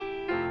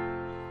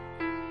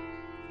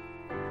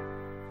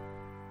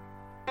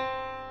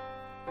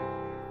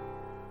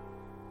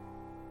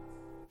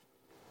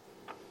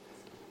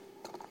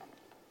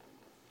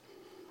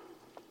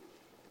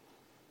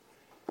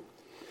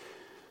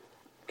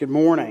Good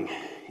morning.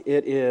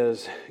 It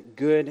is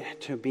good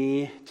to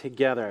be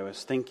together. I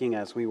was thinking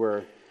as we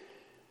were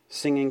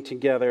singing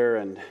together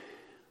and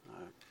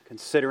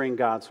considering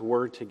God's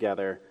Word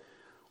together,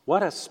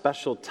 what a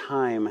special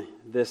time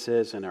this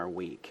is in our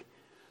week.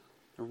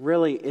 There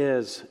really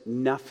is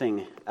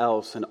nothing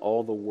else in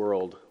all the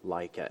world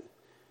like it.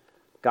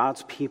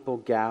 God's people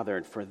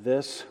gathered for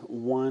this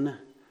one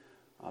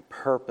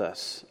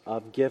purpose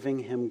of giving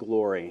Him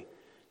glory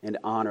and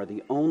honor,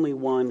 the only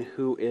one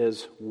who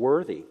is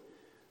worthy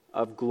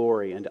of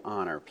glory and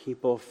honor.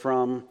 People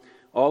from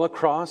all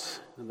across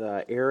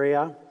the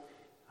area,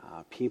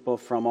 people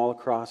from all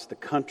across the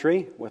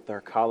country, with our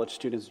college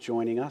students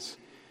joining us,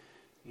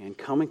 and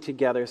coming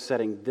together,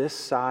 setting this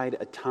side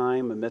a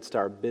time amidst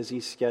our busy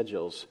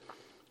schedules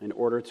in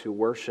order to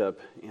worship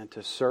and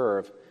to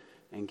serve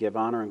and give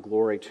honor and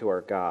glory to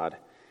our God.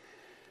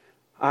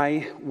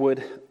 I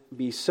would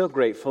be so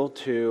grateful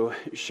to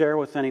share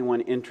with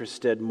anyone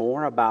interested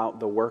more about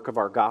the work of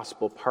our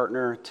gospel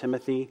partner,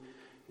 Timothy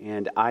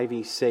and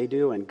Ivy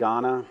Seydu in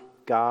Ghana.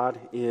 God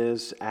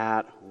is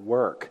at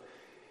work,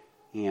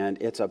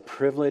 and it's a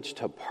privilege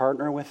to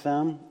partner with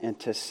them and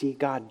to see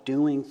God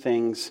doing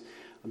things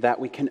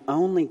that we can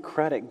only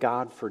credit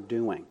God for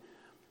doing.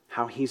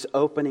 How He's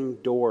opening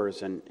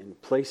doors in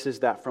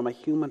places that from a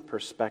human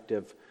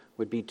perspective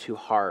would be too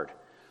hard.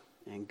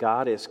 And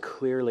God is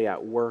clearly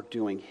at work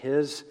doing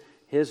His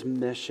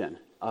mission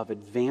of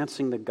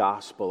advancing the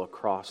gospel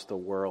across the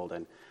world.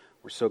 And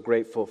we're so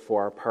grateful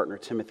for our partner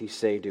Timothy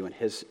Seydu and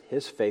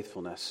his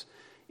faithfulness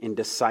in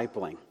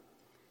discipling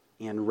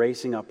and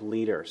raising up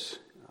leaders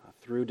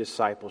through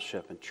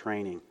discipleship and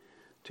training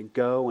to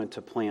go and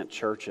to plant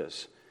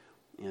churches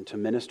and to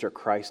minister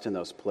Christ in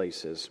those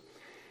places.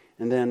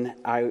 And then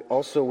I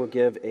also will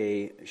give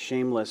a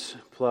shameless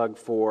plug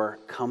for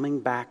coming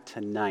back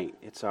tonight.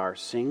 It's our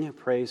Sing,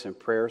 Praise, and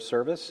Prayer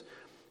service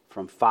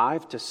from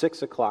 5 to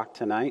 6 o'clock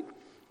tonight.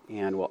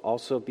 And we'll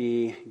also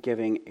be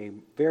giving a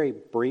very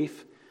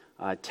brief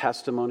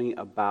testimony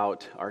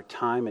about our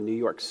time in New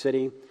York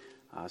City.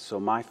 So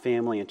my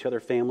family and two other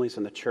families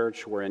in the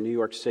church were in New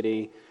York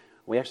City.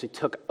 We actually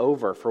took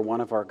over for one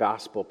of our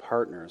gospel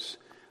partners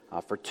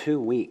for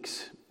 2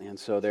 weeks. And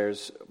so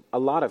there's a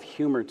lot of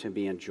humor to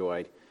be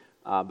enjoyed,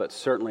 but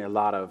certainly a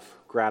lot of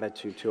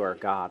gratitude to our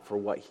God for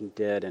what He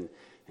did and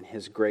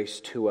His grace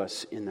to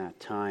us in that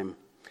time.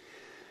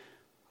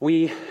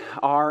 We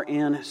are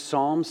in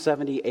Psalm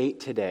 78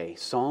 today.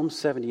 Psalm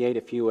 78,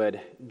 if you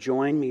would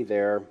join me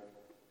there.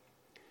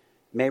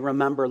 You may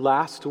remember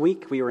last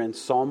week we were in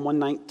Psalm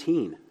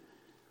 119.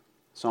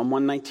 Psalm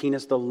 119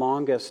 is the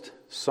longest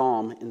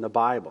psalm in the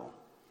Bible.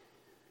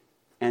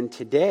 And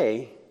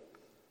today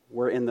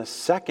we're in the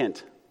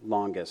second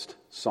longest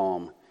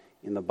psalm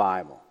in the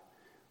Bible.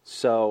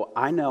 So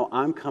I know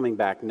I'm coming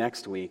back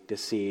next week to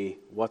see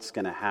what's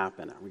going to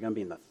happen. Are we going to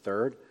be in the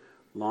third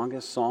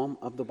longest psalm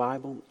of the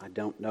Bible? I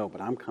don't know, but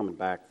I'm coming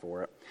back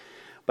for it.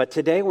 But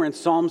today we're in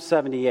Psalm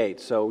 78,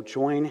 so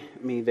join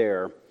me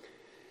there.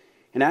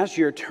 And as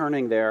you're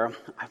turning there,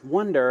 I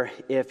wonder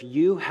if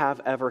you have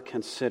ever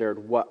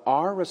considered what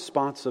our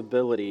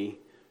responsibility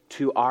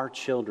to our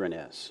children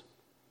is.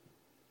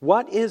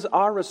 What is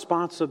our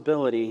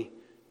responsibility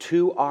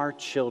to our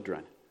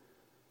children?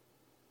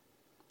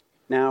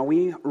 Now,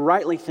 we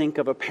rightly think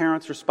of a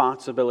parent's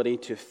responsibility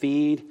to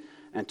feed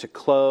and to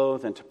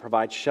clothe and to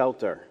provide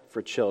shelter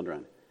for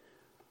children.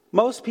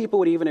 Most people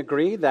would even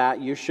agree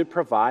that you should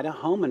provide a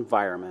home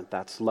environment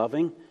that's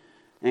loving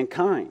and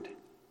kind.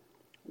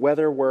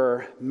 Whether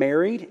we're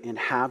married and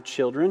have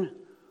children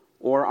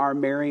or are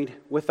married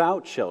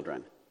without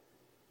children,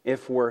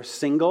 if we're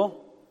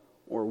single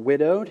or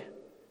widowed,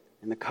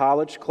 in the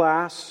college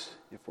class,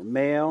 if we're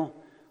male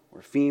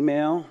or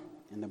female,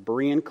 in the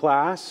Berean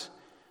class,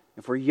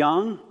 if we're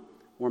young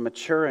or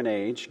mature in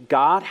age,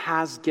 God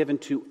has given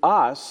to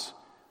us,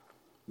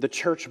 the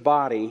church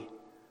body,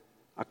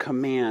 a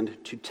command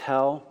to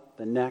tell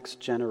the next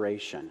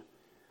generation,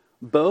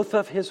 both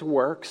of His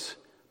works,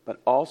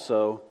 but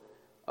also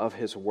of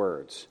His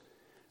words.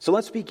 So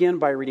let's begin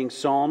by reading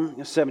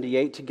Psalm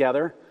 78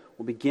 together.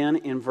 We'll begin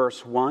in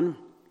verse 1,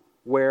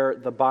 where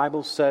the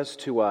Bible says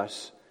to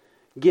us,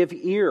 "Give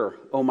ear,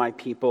 O my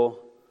people,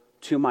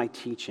 to my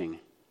teaching.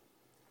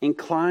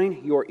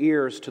 Incline your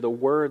ears to the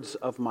words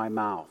of my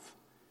mouth.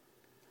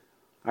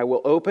 I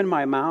will open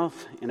my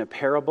mouth in a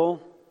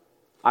parable.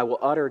 I will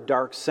utter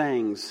dark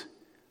sayings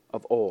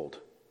of old,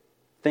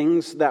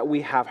 things that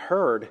we have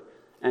heard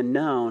and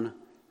known,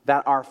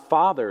 that our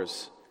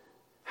fathers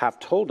have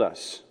told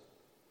us.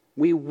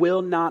 We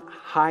will not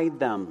hide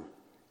them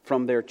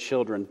from their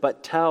children,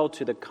 but tell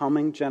to the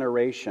coming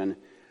generation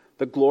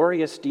the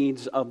glorious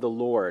deeds of the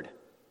Lord,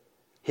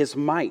 His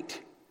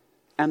might,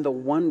 and the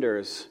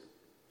wonders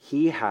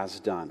He has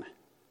done.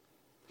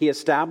 He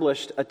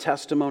established a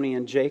testimony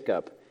in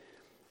Jacob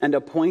and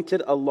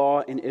appointed a law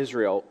in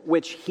Israel,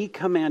 which He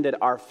commanded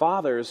our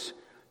fathers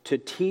to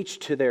teach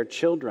to their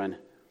children,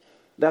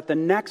 that the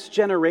next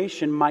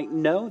generation might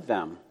know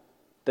them,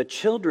 the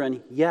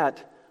children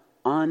yet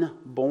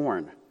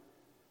unborn,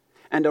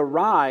 and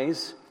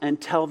arise and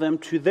tell them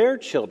to their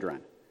children,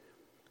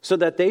 so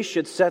that they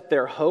should set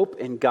their hope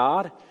in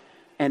God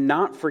and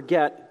not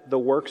forget the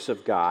works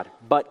of God,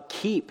 but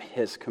keep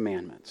his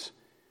commandments,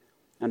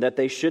 and that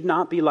they should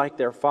not be like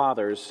their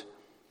fathers,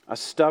 a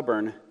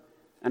stubborn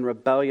and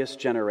rebellious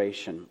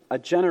generation, a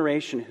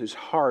generation whose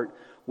heart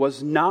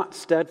was not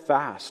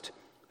steadfast,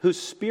 whose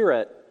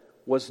spirit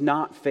was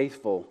not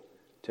faithful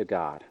to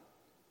God.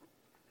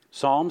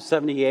 Psalm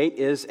 78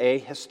 is a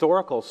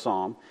historical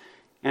psalm,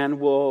 and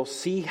we'll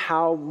see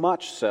how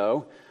much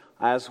so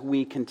as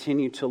we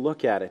continue to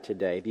look at it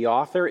today. The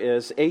author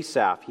is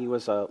Asaph. He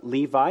was a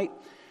Levite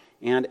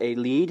and a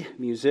lead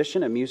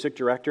musician, a music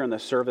director in the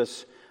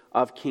service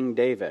of King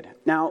David.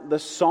 Now, the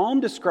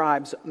psalm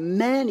describes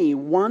many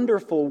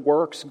wonderful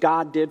works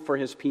God did for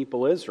his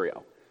people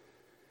Israel.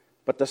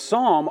 But the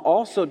psalm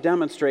also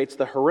demonstrates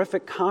the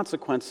horrific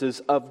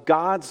consequences of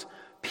God's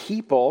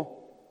people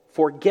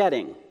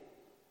forgetting,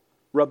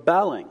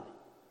 rebelling,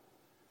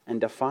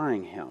 and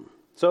defying him.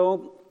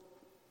 So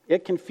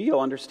it can feel,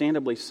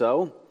 understandably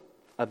so,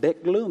 a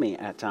bit gloomy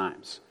at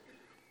times.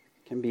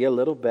 It can be a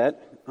little bit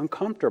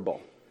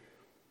uncomfortable.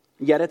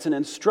 Yet it's an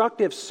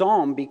instructive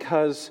psalm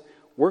because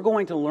we're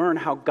going to learn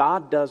how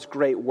God does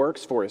great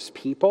works for his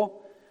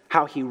people,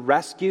 how he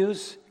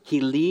rescues,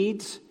 he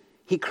leads,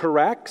 he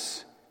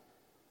corrects,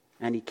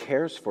 and he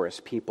cares for his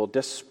people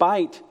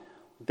despite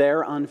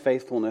their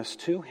unfaithfulness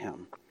to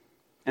him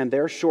and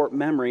their short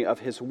memory of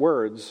his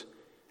words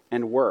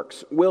and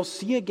works. We'll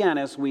see again,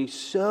 as we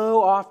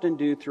so often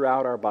do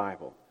throughout our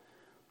Bible,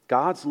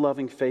 God's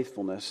loving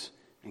faithfulness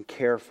and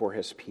care for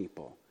his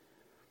people.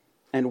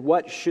 And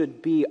what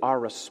should be our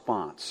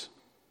response?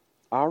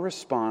 Our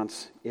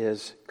response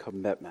is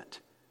commitment.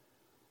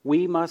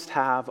 We must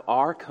have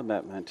our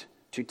commitment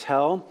to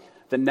tell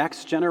the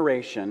next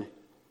generation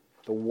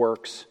the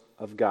works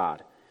of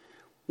God.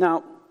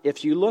 Now,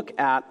 if you look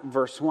at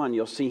verse 1,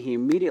 you'll see he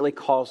immediately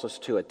calls us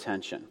to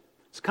attention.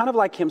 It's kind of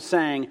like him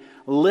saying,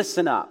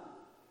 listen up,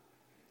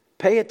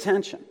 pay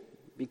attention,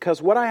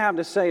 because what I have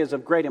to say is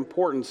of great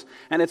importance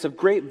and it's of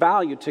great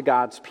value to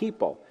God's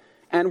people.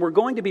 And we're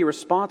going to be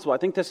responsible. I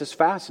think this is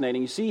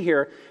fascinating. You see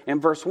here in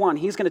verse 1,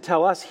 he's going to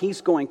tell us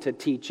he's going to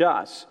teach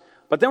us.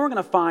 But then we're going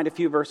to find a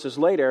few verses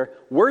later,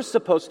 we're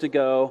supposed to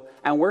go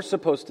and we're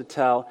supposed to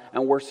tell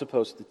and we're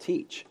supposed to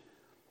teach.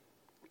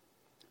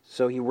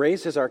 So he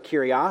raises our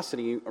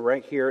curiosity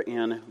right here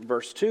in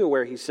verse 2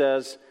 where he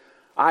says,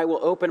 I will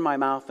open my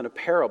mouth in a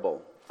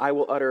parable. I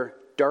will utter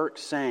dark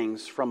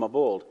sayings from of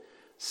old.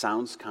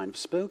 Sounds kind of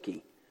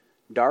spooky.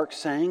 Dark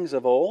sayings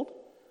of old?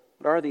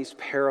 What are these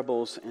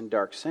parables and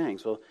dark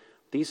sayings? Well,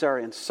 these are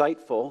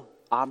insightful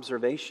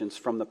observations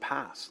from the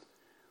past.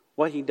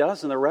 What he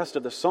does in the rest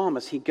of the psalm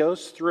is he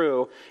goes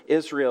through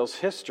Israel's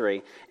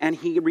history and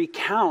he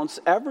recounts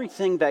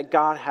everything that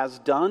God has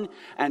done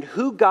and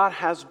who God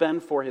has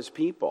been for his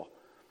people.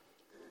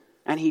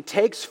 And he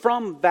takes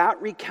from that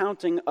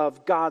recounting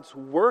of God's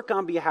work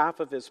on behalf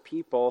of his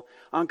people,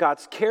 on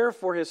God's care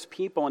for his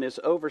people and his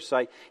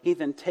oversight, he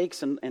then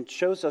takes and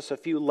shows us a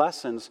few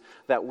lessons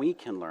that we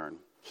can learn.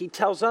 He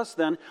tells us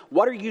then,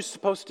 what are you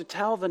supposed to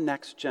tell the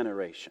next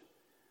generation?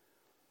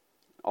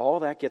 All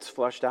that gets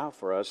fleshed out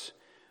for us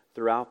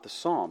throughout the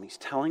psalm. He's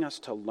telling us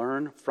to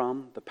learn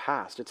from the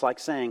past. It's like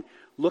saying,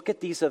 look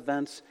at these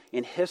events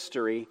in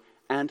history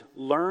and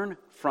learn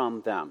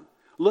from them.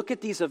 Look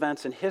at these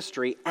events in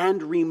history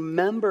and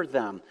remember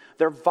them.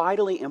 They're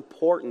vitally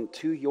important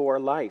to your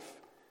life.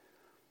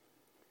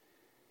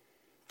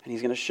 And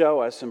he's going to show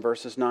us in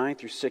verses 9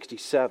 through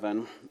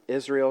 67,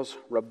 Israel's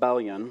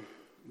rebellion,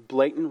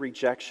 blatant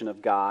rejection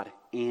of God,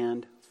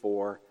 and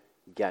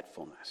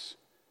forgetfulness,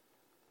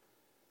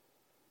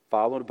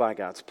 followed by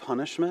God's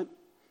punishment,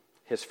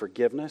 his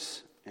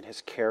forgiveness, and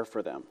his care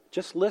for them.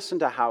 Just listen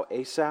to how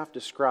Asaph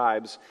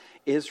describes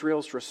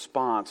Israel's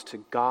response to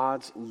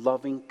God's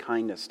loving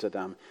kindness to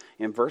them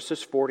in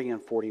verses 40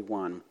 and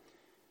 41.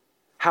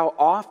 How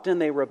often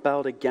they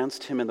rebelled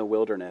against him in the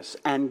wilderness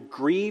and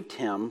grieved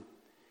him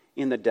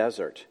in the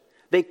desert.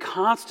 They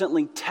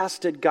constantly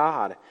tested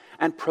God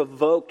and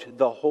provoked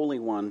the Holy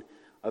One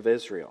of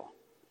Israel.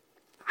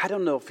 I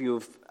don't know if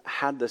you've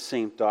had the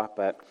same thought,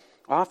 but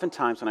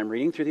oftentimes when I'm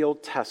reading through the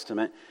Old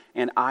Testament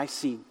and I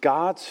see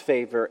God's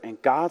favor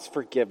and God's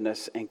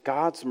forgiveness and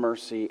God's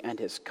mercy and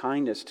his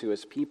kindness to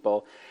his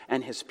people,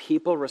 and his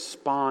people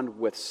respond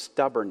with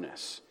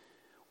stubbornness,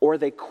 or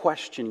they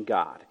question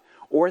God,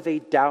 or they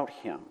doubt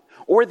him,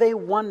 or they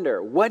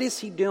wonder, what is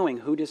he doing?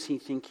 Who does he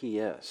think he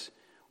is?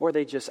 Or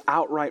they just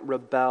outright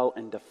rebel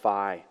and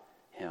defy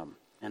him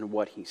and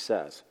what he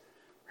says.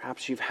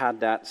 Perhaps you've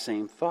had that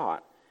same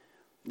thought.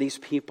 These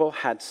people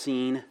had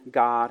seen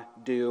God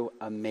do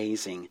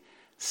amazing,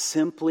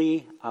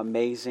 simply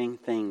amazing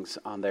things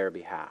on their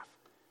behalf.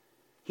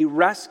 He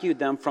rescued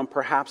them from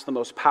perhaps the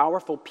most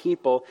powerful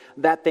people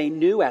that they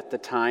knew at the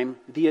time,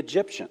 the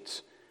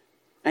Egyptians.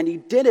 And he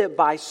did it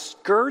by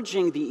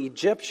scourging the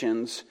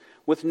Egyptians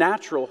with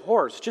natural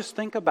horrors. Just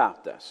think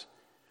about this.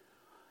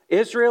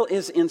 Israel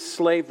is in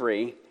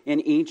slavery in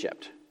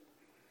Egypt.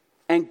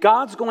 And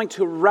God's going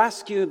to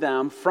rescue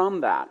them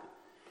from that.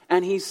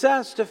 And he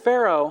says to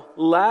Pharaoh,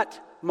 let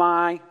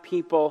my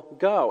people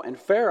go. And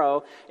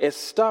Pharaoh is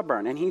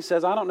stubborn, and he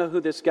says, I don't know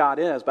who this God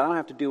is, but I don't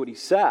have to do what he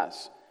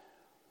says.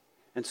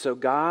 And so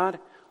God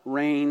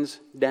rains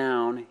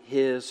down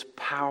his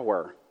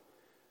power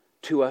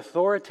to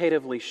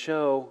authoritatively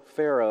show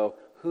Pharaoh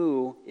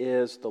who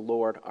is the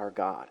Lord our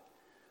God.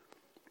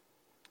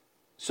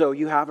 So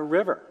you have a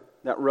river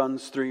that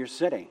runs through your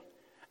city.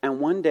 And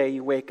one day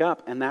you wake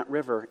up and that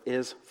river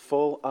is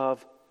full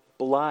of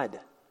blood.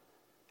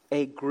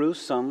 A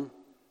gruesome,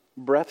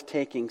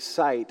 breathtaking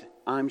sight,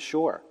 I'm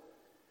sure.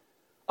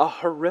 A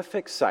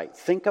horrific sight.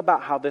 Think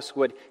about how this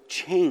would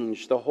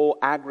change the whole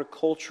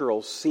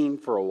agricultural scene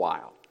for a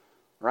while.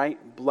 Right?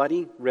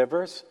 Bloody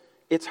rivers.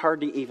 It's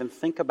hard to even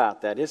think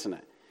about that, isn't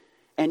it?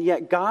 And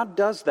yet God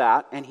does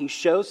that, and he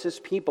shows his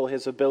people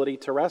his ability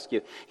to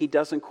rescue. He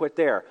doesn't quit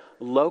there.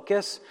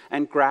 Locusts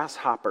and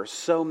grasshoppers,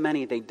 so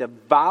many, they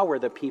devour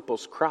the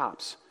people's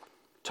crops.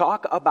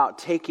 Talk about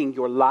taking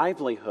your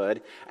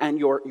livelihood and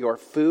your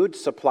food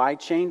supply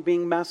chain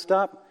being messed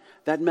up.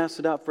 That'd mess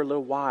it up for a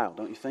little while,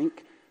 don't you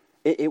think?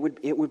 It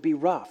would be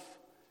rough.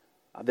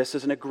 This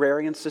is an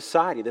agrarian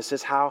society. This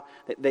is how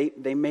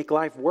they make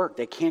life work.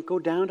 They can't go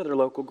down to their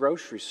local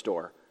grocery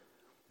store.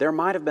 There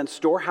might have been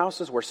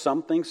storehouses where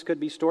some things could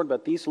be stored,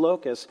 but these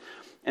locusts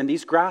and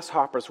these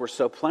grasshoppers were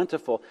so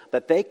plentiful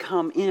that they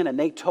come in and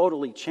they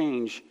totally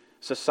change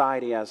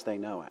society as they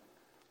know it.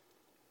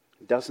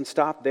 It doesn't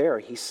stop there.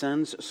 He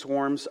sends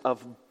swarms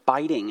of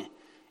biting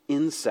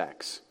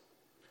insects.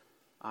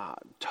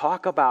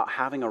 Talk about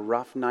having a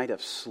rough night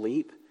of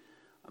sleep.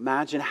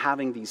 Imagine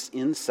having these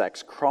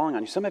insects crawling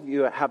on you. Some of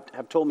you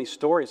have told me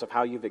stories of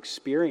how you've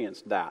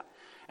experienced that.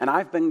 And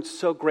I've been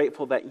so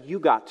grateful that you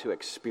got to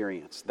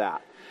experience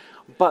that.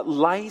 But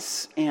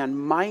lice and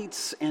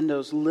mites and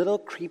those little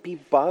creepy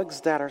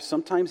bugs that are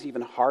sometimes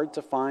even hard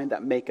to find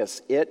that make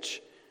us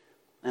itch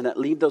and that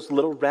leave those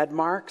little red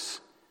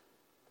marks,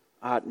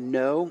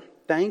 no,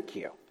 thank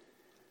you.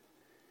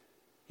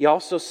 He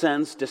also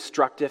sends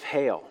destructive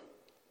hail.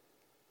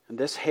 And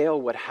this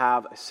hail would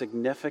have a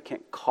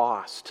significant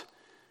cost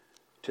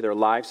to their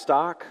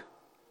livestock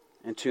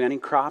and to any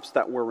crops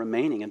that were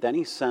remaining. And then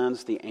he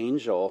sends the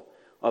angel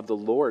of the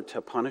Lord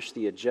to punish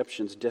the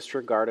Egyptians'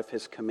 disregard of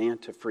his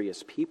command to free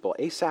his people.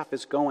 Asaph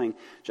is going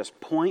just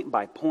point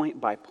by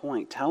point by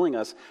point, telling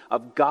us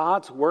of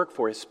God's work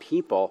for his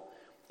people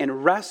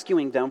and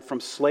rescuing them from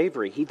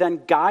slavery. He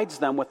then guides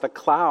them with a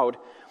cloud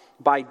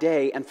by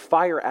day and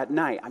fire at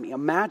night. I mean,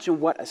 imagine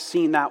what a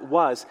scene that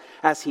was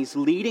as he's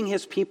leading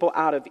his people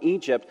out of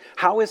Egypt.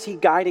 How is he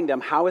guiding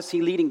them? How is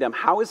he leading them?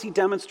 How is he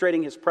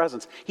demonstrating his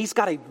presence? He's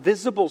got a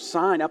visible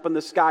sign up in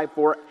the sky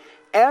for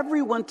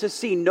everyone to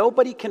see.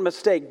 Nobody can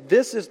mistake.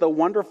 This is the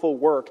wonderful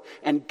work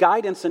and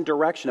guidance and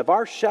direction of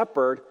our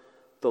shepherd,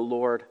 the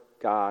Lord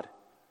God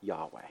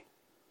Yahweh.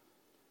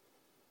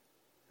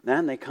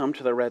 Then they come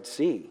to the Red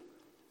Sea.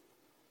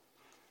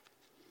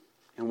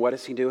 And what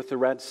does he do with the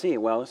Red Sea?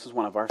 Well, this is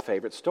one of our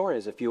favorite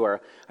stories. If you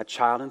are a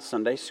child in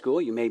Sunday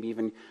school, you maybe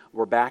even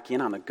were back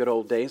in on the good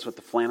old days with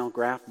the flannel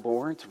graph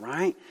boards,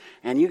 right?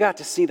 And you got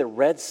to see the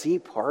Red Sea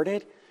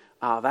parted.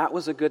 That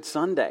was a good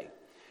Sunday.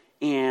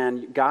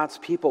 And God's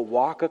people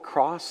walk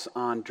across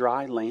on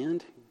dry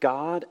land.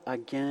 God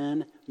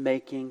again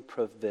making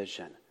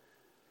provision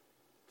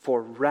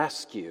for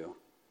rescue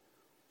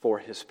for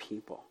his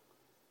people.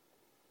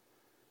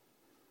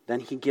 Then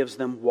he gives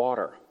them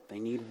water. They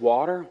need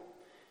water.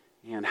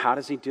 And how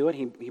does he do it?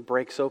 He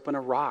breaks open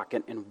a rock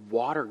and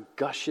water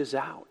gushes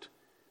out.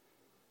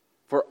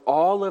 For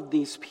all of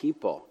these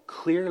people,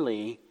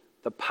 clearly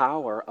the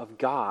power of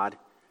God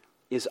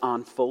is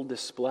on full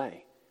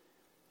display.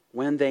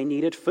 When they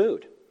needed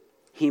food,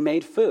 he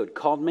made food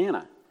called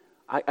manna.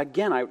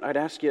 I'd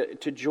ask you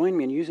to join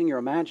me in using your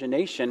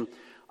imagination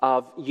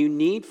of you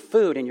need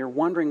food and you're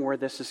wondering where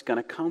this is going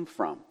to come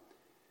from.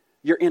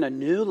 You're in a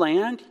new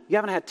land. You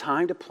haven't had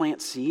time to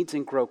plant seeds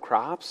and grow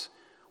crops.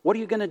 What are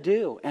you going to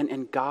do?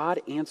 And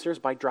God answers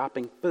by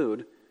dropping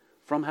food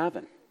from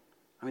heaven.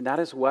 I mean, that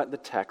is what the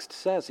text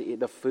says.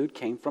 The food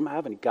came from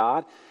heaven.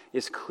 God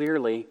is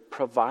clearly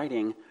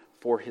providing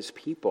for his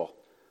people.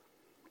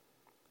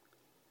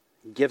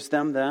 He gives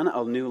them then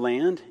a new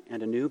land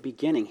and a new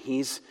beginning.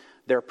 He's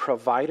their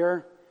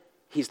provider.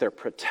 He's their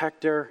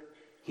protector.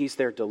 He's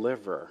their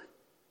deliverer.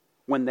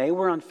 When they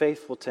were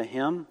unfaithful to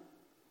him,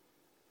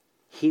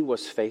 he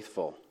was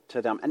faithful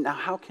to them. And now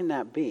how can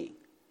that be?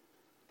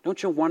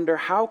 Don't you wonder,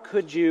 how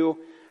could you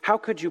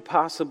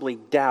possibly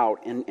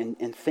doubt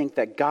and think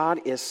that God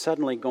is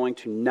suddenly going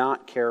to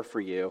not care for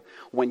you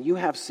when you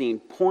have seen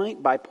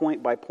point by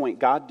point by point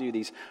God do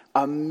these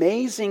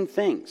amazing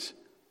things?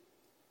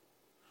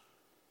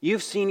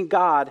 You've seen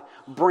God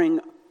bring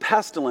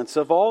pestilence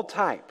of all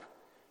type.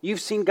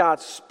 You've seen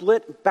God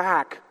split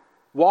back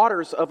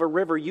waters of a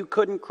river you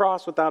couldn't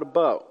cross without a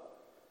boat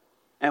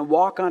and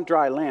walk on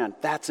dry land.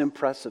 That's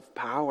impressive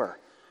power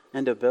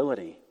and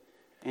ability.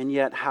 And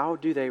yet, how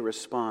do they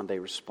respond? They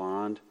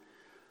respond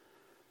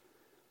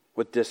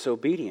with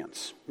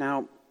disobedience.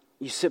 Now,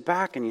 you sit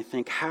back and you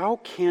think, how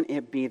can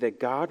it be that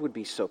God would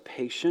be so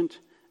patient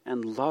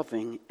and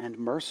loving and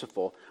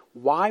merciful.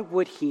 Why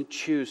would he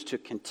choose to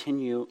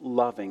continue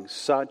loving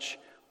such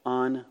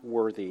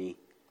unworthy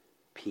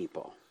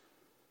people?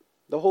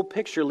 The whole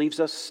picture leaves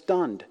us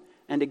stunned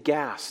and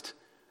aghast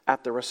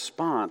at the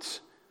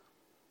response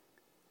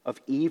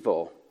of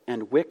evil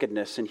and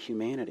wickedness in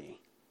humanity.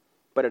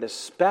 But it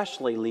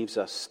especially leaves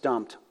us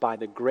stumped by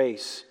the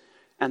grace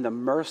and the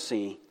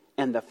mercy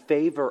and the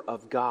favor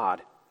of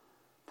God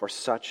for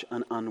such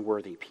an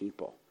unworthy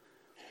people.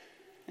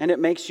 And it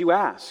makes you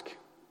ask,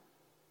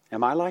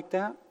 am I like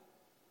that?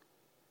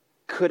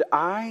 Could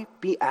I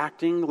be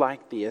acting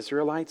like the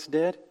Israelites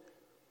did?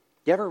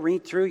 You ever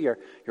read through your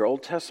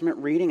Old Testament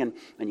reading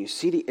and you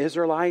see the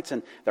Israelites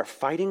and they're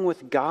fighting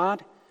with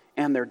God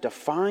and they're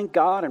defying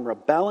God and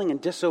rebelling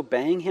and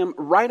disobeying Him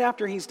right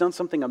after He's done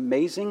something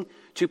amazing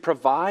to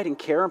provide and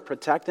care and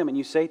protect them, and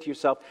you say to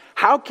yourself,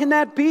 how can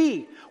that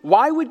be?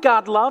 Why would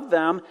God love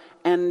them,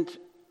 and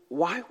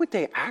why would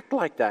they act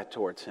like that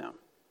towards Him?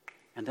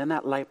 And then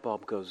that light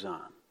bulb goes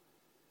on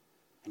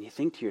and you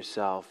think to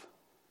yourself,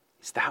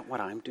 is that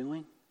what I'm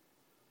doing?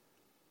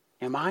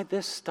 Am I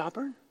this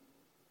stubborn?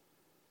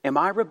 Am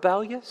I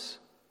rebellious?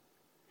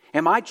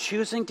 Am I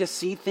choosing to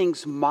see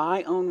things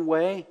my own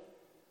way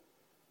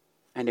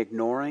and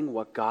ignoring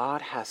what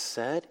God has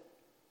said?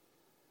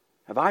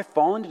 Have I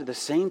fallen into the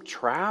same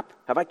trap?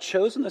 Have I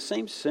chosen the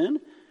same sin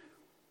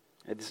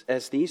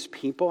as these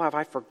people? Have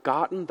I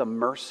forgotten the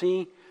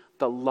mercy,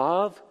 the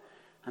love,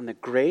 and the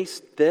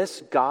grace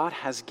this God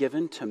has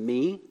given to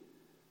me?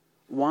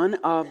 One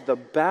of the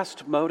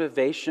best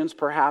motivations,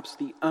 perhaps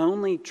the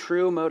only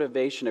true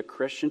motivation a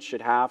Christian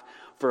should have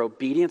for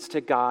obedience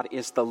to God,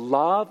 is the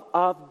love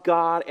of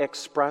God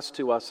expressed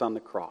to us on the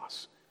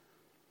cross.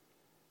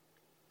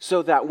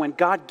 So that when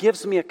God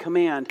gives me a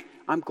command,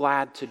 I'm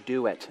glad to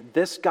do it.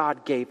 This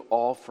God gave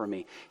all for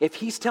me. If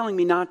He's telling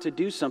me not to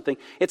do something,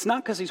 it's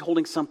not because He's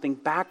holding something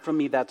back from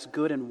me that's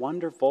good and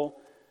wonderful.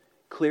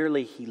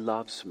 Clearly, He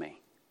loves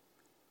me.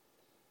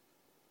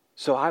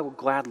 So I will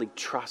gladly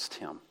trust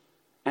Him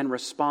and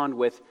respond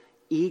with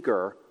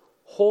eager,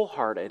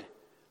 wholehearted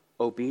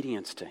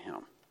obedience to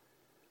Him.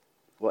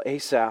 Well,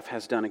 Asaph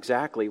has done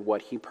exactly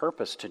what he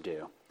purposed to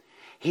do.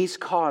 He's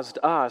caused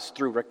us,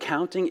 through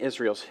recounting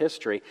Israel's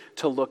history,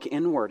 to look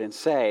inward and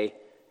say,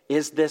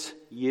 is this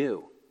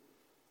you?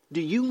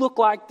 Do you look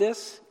like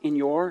this in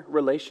your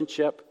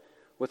relationship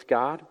with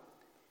God?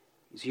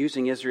 He's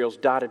using Israel's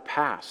dotted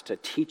past to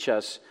teach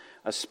us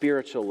a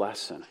spiritual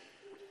lesson.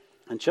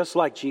 And just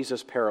like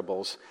Jesus'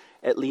 parables,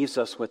 it leaves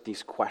us with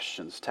these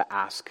questions to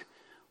ask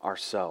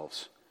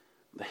ourselves.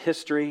 The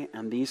history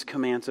and these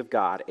commands of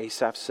God,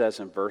 Asaph says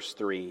in verse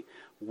 3,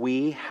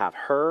 we have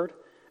heard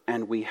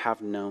and we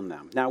have known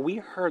them. Now, we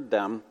heard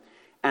them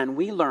and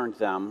we learned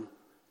them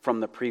from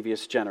the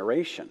previous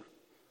generation.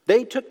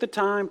 They took the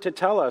time to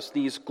tell us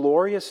these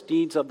glorious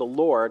deeds of the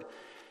Lord,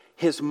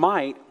 His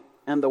might,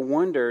 and the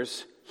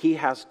wonders He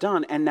has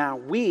done. And now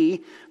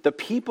we, the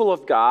people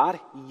of God,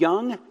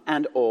 young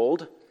and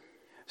old,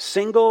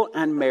 single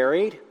and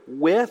married,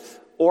 with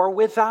or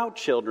without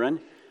children,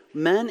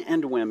 men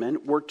and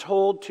women, were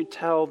told to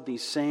tell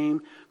these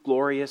same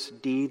glorious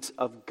deeds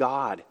of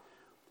God,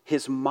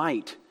 His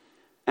might,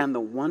 and the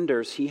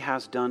wonders He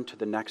has done to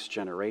the next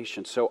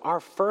generation. So our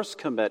first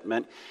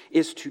commitment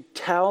is to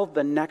tell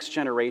the next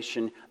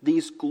generation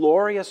these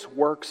glorious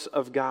works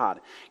of God.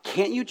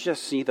 Can't you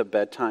just see the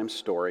bedtime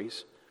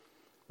stories?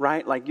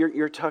 Right? Like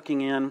you're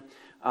tucking in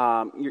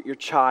your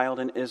child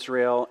in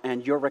Israel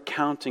and you're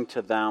recounting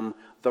to them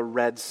the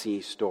Red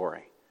Sea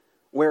story,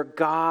 where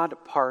God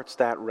parts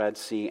that Red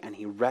Sea and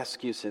He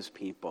rescues His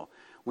people.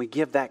 We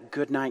give that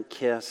goodnight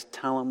kiss,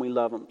 tell them we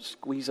love them,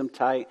 squeeze them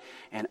tight,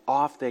 and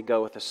off they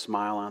go with a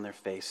smile on their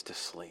face to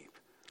sleep.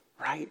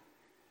 Right?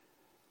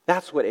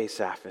 That's what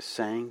Asaph is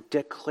saying.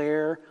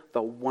 Declare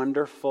the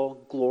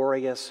wonderful,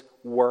 glorious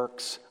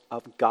works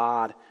of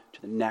God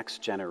to the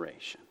next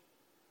generation.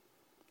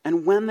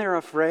 And when they're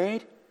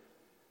afraid,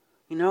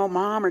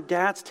 mom or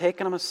dad's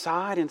taking them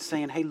aside and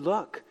saying, hey,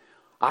 look,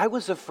 I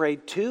was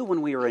afraid too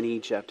when we were in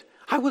Egypt.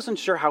 I wasn't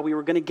sure how we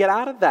were going to get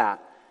out of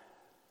that.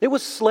 It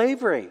was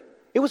slavery.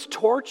 It was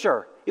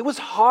torture. It was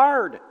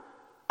hard.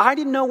 I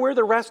didn't know where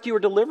the rescue or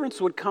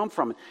deliverance would come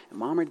from. And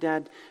mom or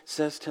dad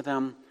says to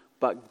them,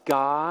 but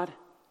God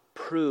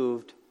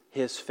proved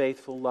His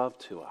faithful love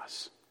to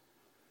us.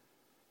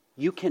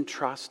 You can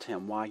trust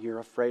Him while you're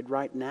afraid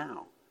right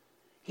now.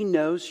 He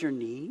knows your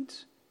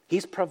needs.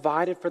 He's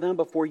provided for them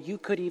before you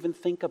could even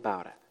think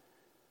about it.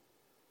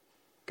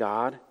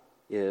 God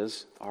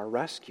is our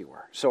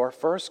rescuer. So our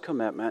first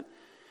commitment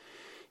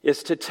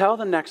is to tell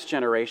the next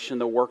generation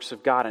the works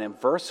of God. And in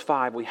verse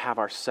 5, we have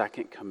our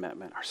second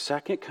commitment. Our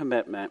second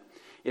commitment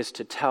is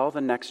to tell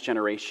the next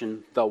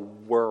generation the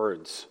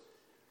words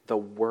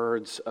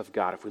of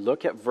God. If we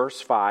look at verse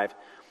 5,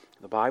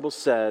 the Bible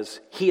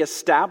says, He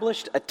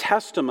established a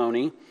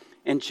testimony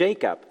in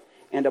Jacob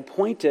and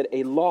appointed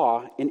a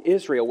law in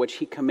Israel, which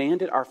He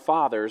commanded our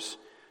fathers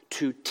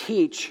to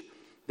teach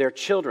their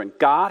children.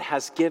 God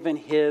has given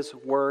His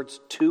words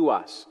to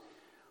us.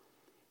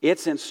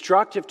 It's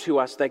instructive to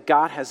us that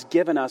God has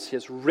given us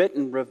his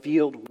written,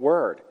 revealed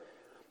word.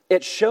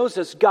 It shows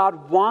us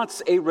God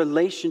wants a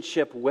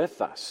relationship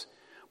with us.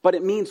 But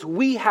it means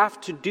we have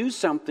to do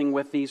something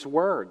with these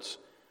words.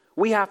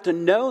 We have to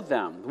know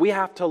them. We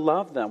have to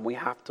love them. We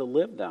have to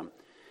live them.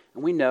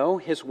 And we know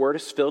his word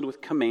is filled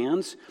with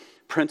commands,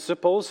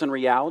 principles, and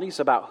realities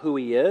about who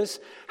he is,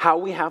 how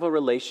we have a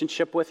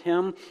relationship with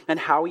him, and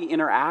how he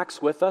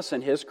interacts with us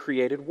in his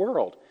created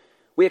world.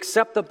 We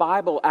accept the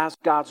Bible as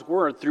God's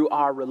word through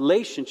our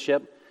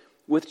relationship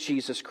with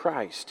Jesus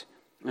Christ.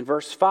 In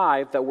verse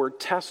 5, the word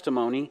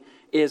testimony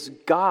is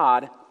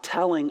God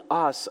telling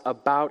us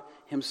about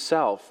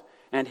himself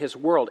and his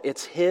world.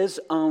 It's his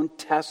own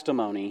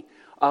testimony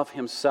of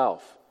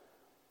himself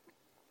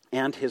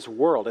and his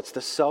world. It's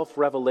the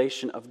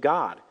self-revelation of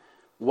God.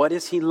 What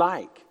is he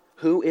like?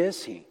 Who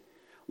is he?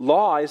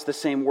 Law is the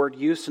same word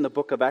used in the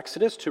book of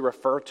Exodus to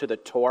refer to the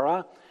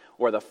Torah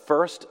or the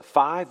first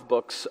 5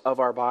 books of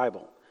our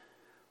Bible.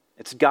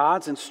 It's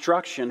God's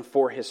instruction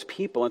for his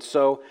people. And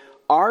so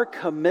our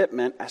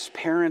commitment as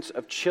parents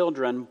of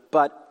children,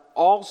 but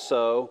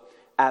also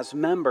as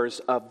members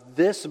of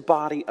this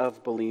body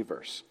of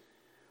believers,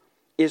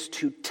 is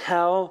to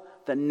tell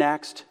the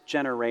next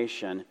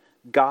generation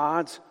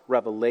God's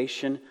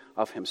revelation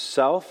of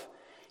himself,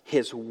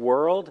 his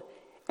world,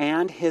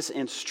 and his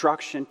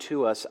instruction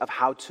to us of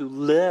how to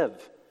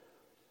live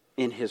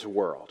in his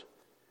world.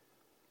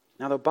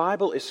 Now, the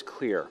Bible is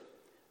clear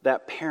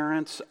that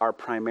parents are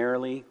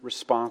primarily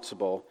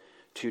responsible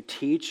to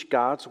teach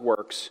God's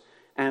works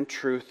and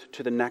truth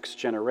to the next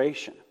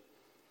generation.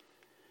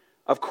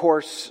 Of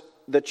course,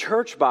 the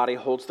church body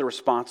holds the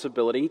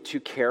responsibility to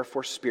care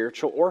for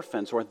spiritual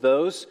orphans or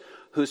those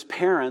whose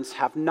parents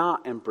have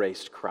not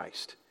embraced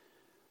Christ,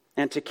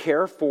 and to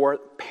care for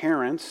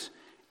parents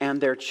and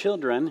their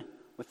children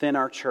within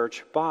our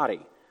church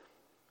body.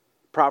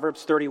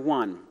 Proverbs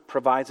 31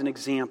 provides an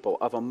example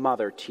of a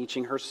mother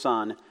teaching her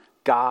son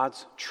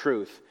God's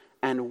truth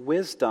and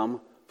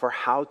wisdom for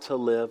how to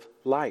live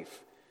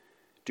life.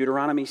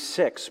 Deuteronomy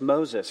 6,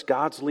 Moses,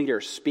 God's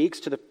leader, speaks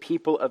to the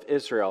people of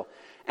Israel,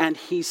 and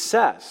he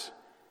says,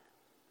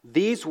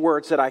 "These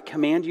words that I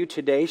command you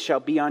today shall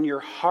be on your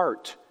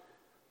heart.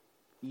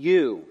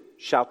 You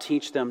shall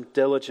teach them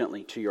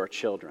diligently to your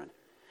children,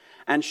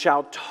 and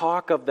shall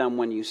talk of them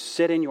when you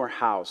sit in your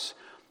house,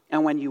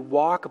 and when you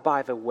walk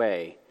by the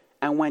way,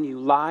 and when you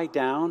lie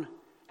down,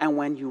 and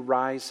when you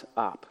rise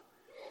up.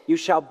 You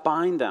shall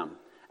bind them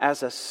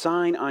as a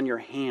sign on your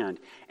hand,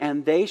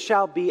 and they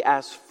shall be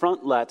as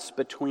frontlets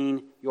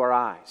between your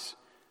eyes.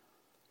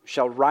 You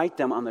shall write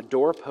them on the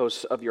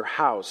doorposts of your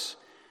house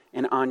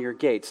and on your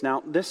gates."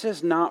 Now, this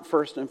is not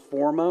first and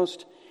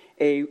foremost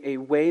a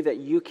way that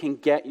you can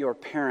get your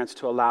parents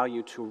to allow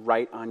you to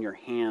write on your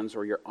hands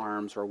or your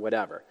arms or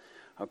whatever.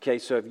 Okay,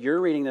 so if you're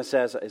reading this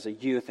as a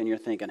youth and you're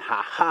thinking,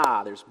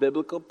 there's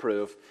biblical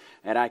proof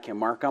and I can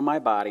mark on my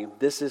body,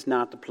 this is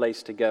not the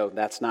place to go.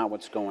 That's not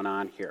what's going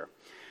on here.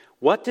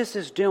 What this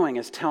is doing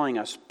is telling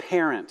us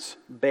parents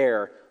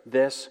bear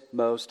this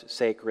most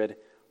sacred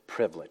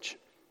privilege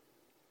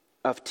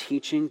of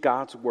teaching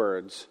God's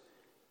words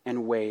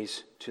and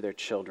ways to their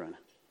children.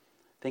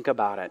 Think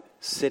about it.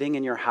 Sitting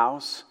in your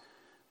house,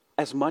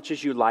 as much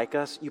as you like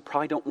us, you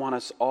probably don't want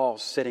us all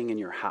sitting in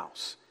your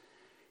house.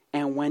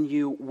 And when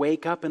you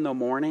wake up in the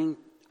morning,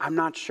 I'm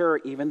not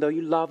sure, even though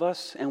you love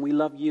us and we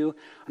love you,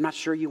 I'm not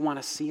sure you want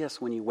to see us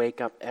when you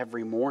wake up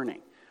every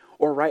morning.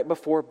 Or right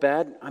before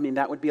bed,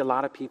 that would be a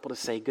lot of people to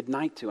say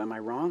goodnight to. Am I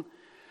wrong?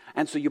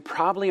 And so you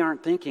probably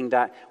aren't thinking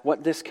that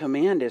what this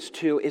command is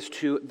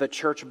to the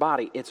church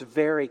body. It's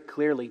very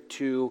clearly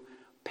to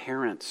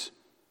parents.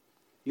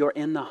 You're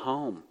in the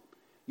home.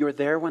 You're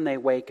there when they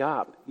wake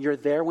up. You're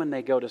there when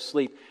they go to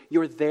sleep.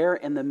 You're there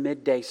in the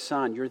midday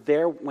sun. You're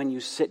there when you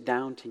sit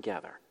down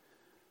together.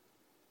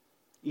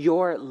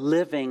 You're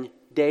living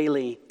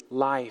daily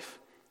life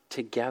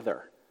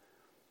together.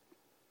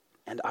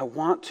 And I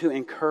want to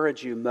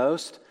encourage you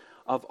most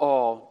of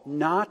all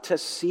not to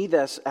see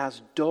this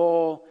as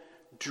dull,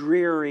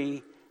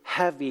 dreary,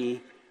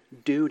 heavy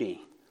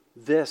duty.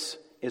 This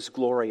is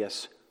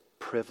glorious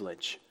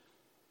privilege.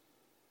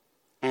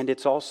 And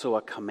it's also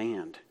a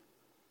command.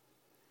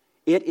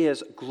 It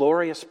is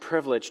glorious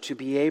privilege to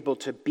be able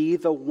to be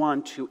the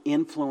one to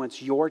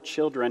influence your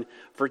children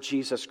for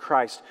Jesus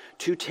Christ,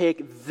 to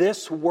take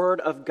this word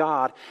of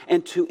God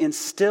and to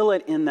instill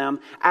it in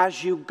them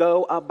as you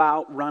go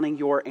about running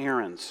your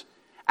errands,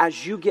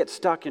 as you get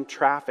stuck in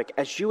traffic,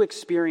 as you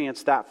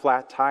experience that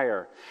flat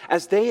tire,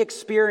 as they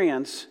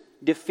experience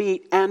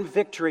defeat and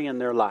victory in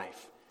their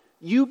life.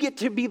 You get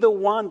to be the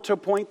one to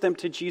point them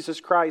to Jesus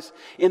Christ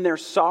in their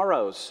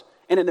sorrows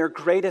and in their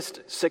greatest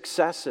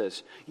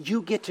successes.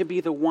 You get to be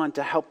the one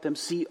to help them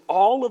see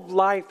all of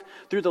life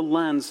through the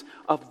lens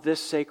of this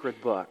sacred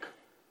book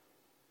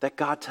that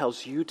God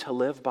tells you to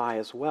live by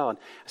as well. And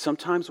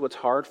sometimes what's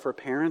hard for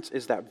parents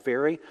is that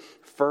very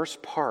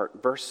first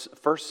part,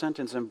 first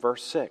sentence in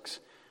verse 6.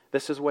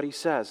 This is what he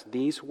says: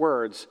 "These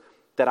words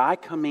that I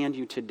command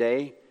you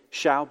today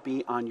shall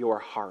be on your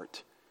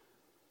heart."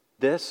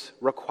 This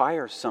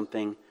requires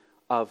something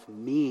of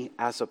me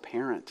as a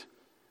parent.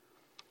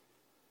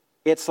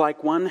 It's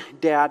like one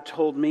dad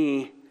told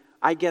me,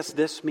 I guess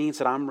this means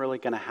that I'm really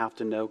going to have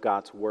to know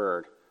God's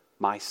word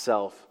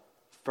myself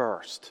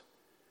first.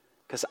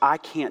 Because I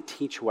can't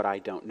teach what I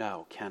don't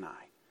know, can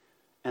I?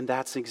 And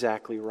that's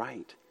exactly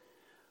right.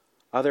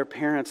 Other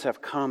parents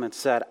have come and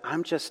said,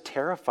 I'm just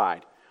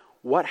terrified.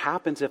 What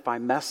happens if I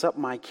mess up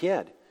my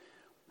kid?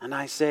 And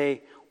I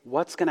say,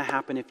 what's going to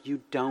happen if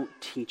you don't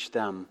teach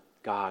them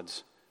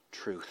God's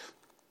truth?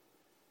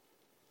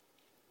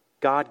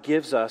 God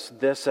gives us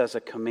this as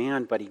a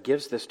command, but he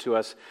gives this to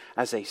us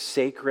as a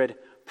sacred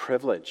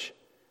privilege.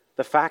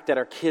 The fact that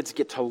our kids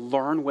get to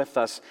learn with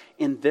us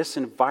in this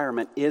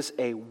environment is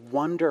a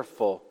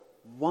wonderful,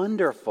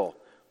 wonderful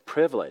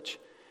privilege.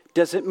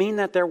 Does it mean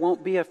that there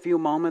won't be a few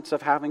moments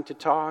of having to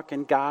talk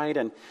and guide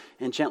and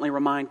gently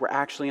remind we're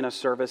actually in a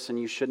service and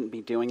you shouldn't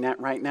be doing that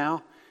right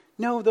now?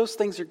 No, those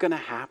things are going to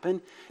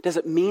happen. Does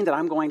it mean that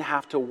I'm going to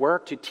have to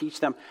work to teach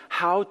them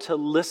how to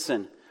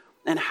listen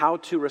and how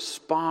to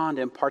respond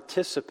and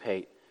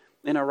participate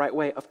in a right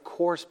way? Of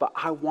course, but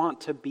I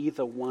want to be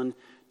the one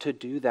to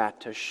do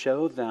that, to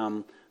show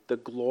them the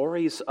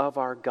glories of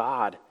our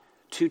God,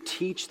 to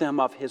teach them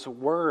of his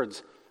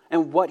words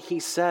and what he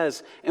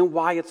says and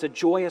why it's a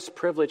joyous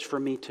privilege for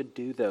me to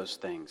do those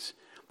things.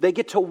 They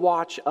get to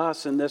watch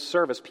us in this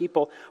service,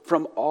 people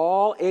from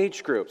all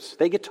age groups.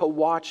 They get to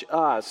watch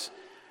us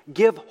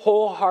give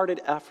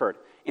wholehearted effort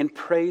in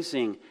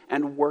praising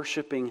and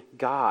worshiping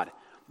God.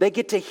 They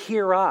get to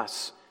hear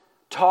us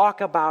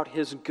talk about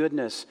his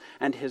goodness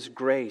and his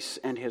grace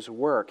and his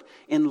work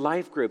in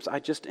life groups. I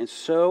just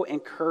so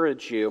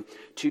encourage you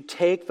to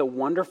take the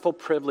wonderful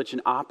privilege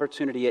and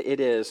opportunity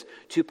it is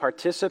to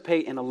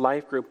participate in a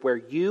life group where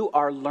you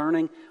are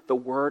learning the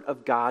Word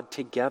of God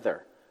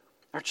together.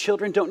 Our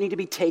children don't need to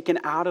be taken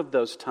out of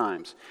those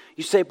times.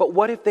 You say, but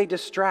what if they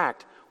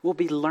distract? We'll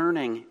be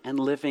learning and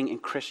living in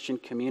Christian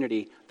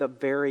community the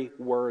very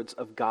words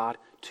of God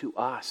to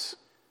us.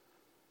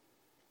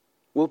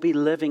 We'll be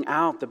living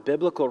out the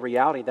biblical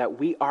reality that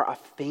we are a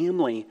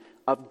family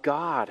of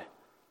God,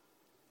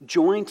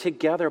 joined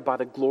together by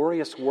the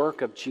glorious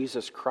work of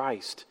Jesus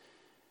Christ.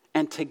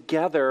 And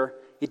together,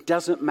 it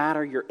doesn't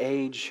matter your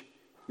age,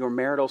 your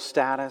marital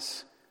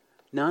status,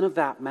 none of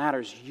that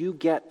matters. You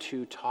get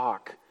to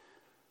talk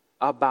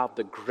about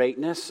the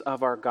greatness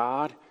of our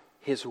God,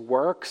 his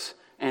works,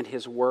 and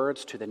his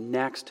words to the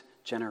next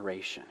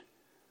generation.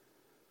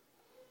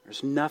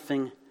 There's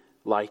nothing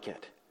like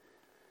it.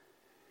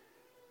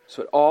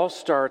 So it all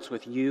starts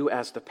with you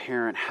as the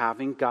parent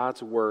having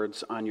God's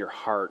words on your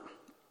heart.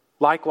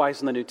 Likewise,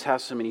 in the New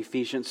Testament,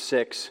 Ephesians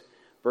 6,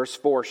 verse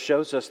 4,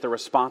 shows us the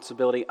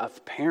responsibility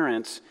of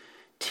parents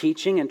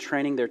teaching and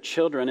training their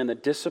children in the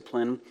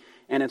discipline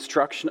and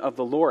instruction of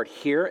the Lord.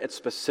 Here it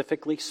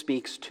specifically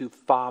speaks to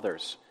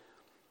fathers.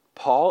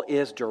 Paul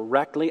is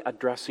directly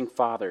addressing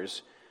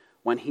fathers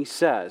when he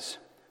says,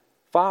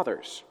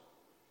 fathers,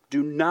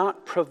 do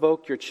not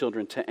provoke your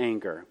children to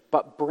anger,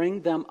 but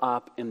bring them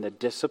up in the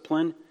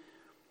discipline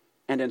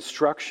and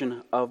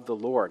instruction of the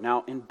Lord.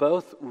 Now, in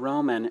both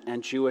Roman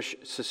and Jewish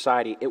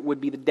society, it would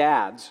be the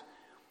dads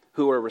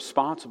who are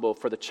responsible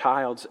for the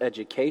child's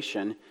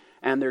education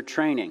and their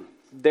training.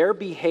 Their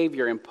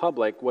behavior in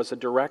public was a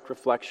direct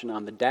reflection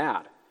on the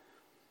dad.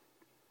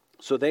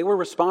 So they were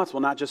responsible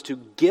not just to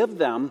give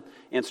them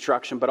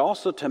instruction, but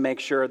also to make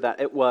sure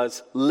that it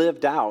was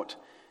lived out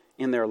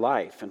in their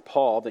life. And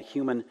Paul, the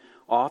human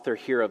author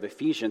here of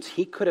Ephesians,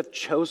 he could have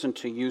chosen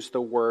to use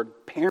the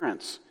word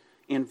parents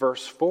in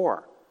verse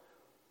 4.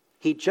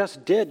 He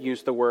just did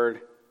use the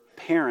word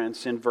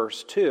parents in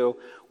verse 2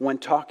 when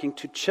talking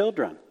to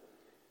children.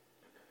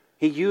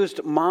 He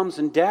used moms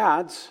and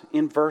dads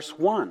in verse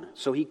 1.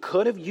 So he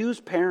could have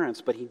used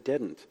parents, but he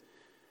didn't.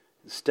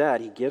 Instead,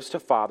 he gives to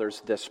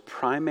fathers this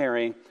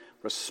primary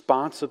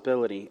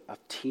responsibility of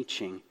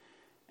teaching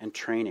and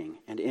training.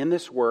 And in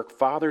this work,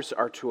 fathers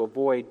are to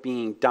avoid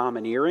being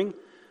domineering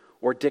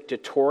or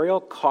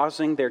dictatorial,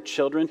 causing their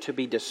children to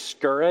be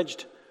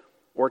discouraged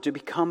or to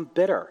become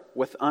bitter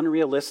with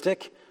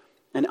unrealistic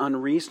and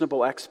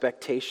unreasonable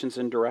expectations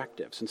and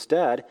directives.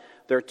 Instead,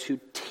 they're to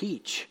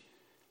teach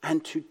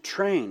and to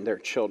train their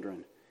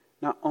children,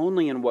 not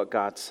only in what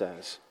God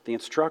says, the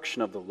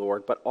instruction of the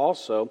Lord, but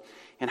also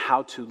in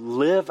how to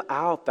live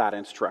out that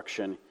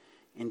instruction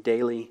in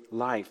daily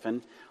life.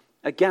 And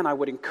again, I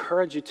would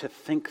encourage you to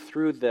think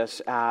through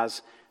this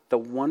as the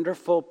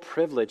wonderful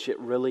privilege it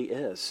really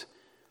is.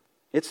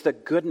 It's the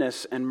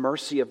goodness and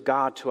mercy of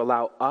God to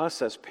allow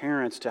us as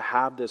parents to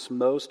have this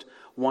most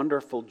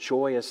wonderful,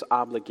 joyous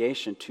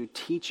obligation to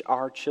teach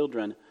our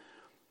children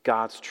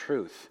God's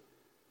truth.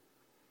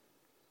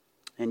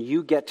 And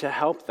you get to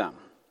help them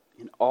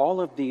in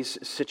all of these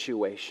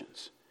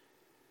situations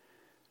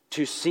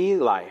to see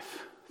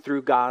life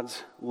through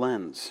God's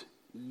lens.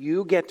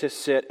 You get to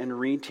sit and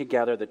read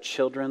together the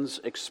Children's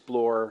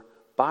Explorer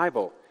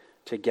Bible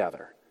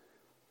together.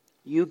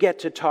 You get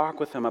to talk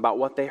with them about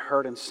what they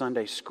heard in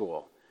Sunday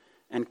school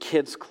and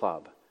kids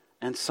club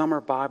and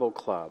summer Bible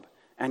club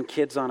and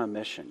Kids on a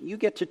Mission. You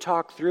get to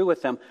talk through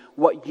with them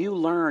what you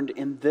learned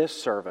in this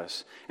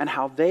service and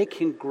how they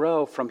can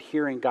grow from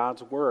hearing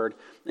God's word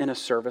in a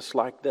service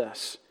like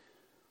this.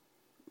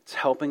 It's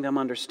helping them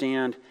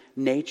understand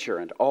nature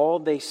and all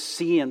they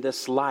see in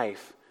this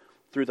life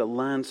through the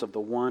lens of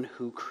the one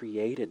who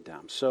created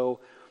them.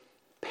 So,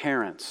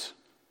 parents,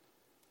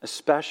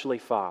 especially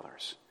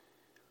fathers,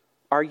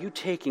 are you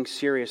taking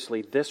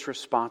seriously this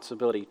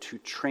responsibility to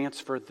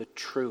transfer the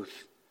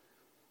truth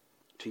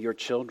to your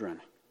children?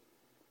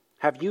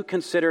 Have you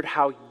considered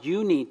how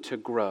you need to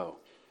grow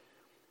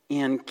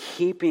in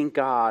keeping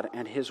God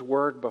and His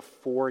Word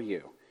before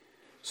you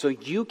so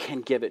you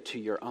can give it to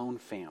your own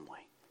family?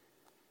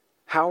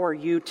 How are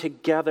you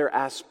together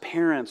as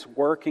parents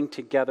working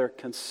together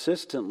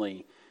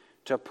consistently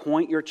to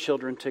point your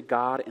children to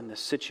God in the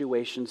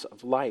situations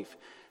of life?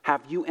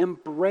 Have you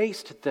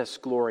embraced this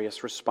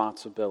glorious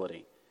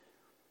responsibility?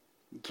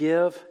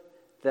 Give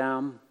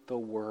them the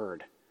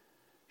Word.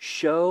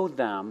 Show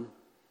them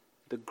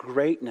the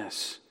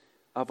greatness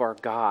of our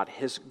God,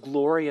 His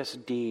glorious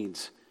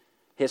deeds,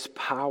 His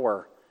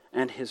power,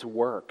 and His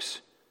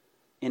works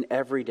in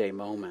everyday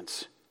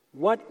moments.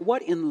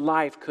 What in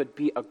life could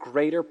be a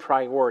greater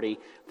priority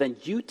than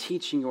you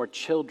teaching your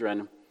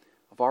children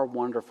of our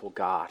wonderful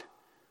God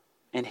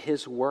and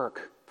His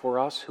work for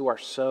us who are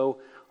so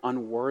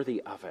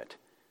unworthy of it?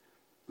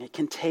 It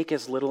can take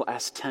as little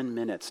as 10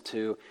 minutes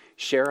to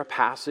share a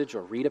passage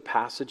or read a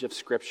passage of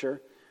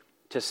Scripture,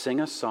 to sing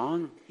a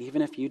song,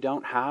 even if you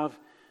don't have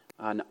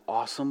an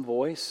awesome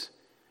voice,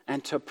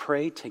 and to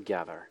pray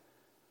together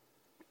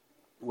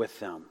with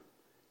them.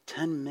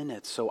 10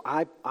 minutes. So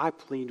I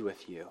plead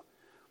with you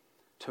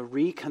to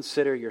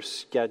reconsider your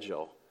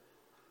schedule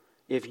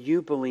if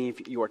you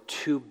believe you are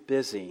too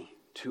busy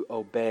to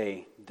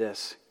obey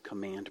this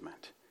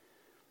commandment.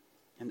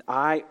 And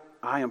I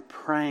am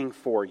praying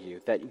for you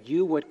that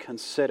you would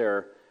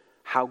consider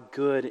how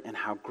good and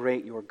how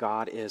great your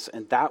God is,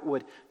 and that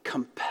would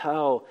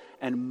compel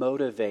and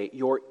motivate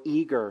your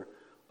eager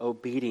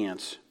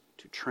obedience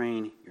to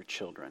train your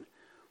children.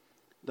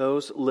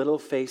 Those little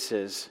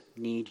faces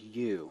need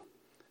you,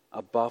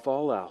 above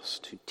all else,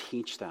 to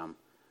teach them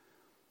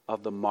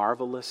of the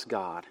marvelous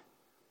God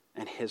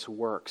and His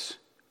works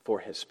for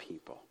His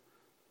people.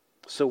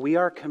 So we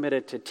are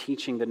committed to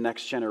teaching the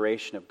next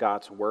generation of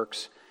God's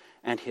works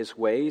and His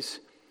ways.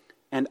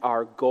 And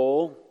our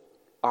goal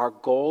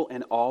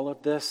in all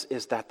of this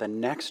is that the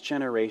next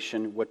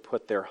generation would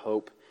put their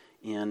hope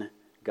in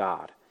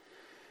God.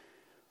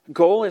 The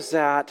goal is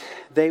that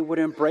they would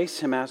embrace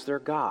Him as their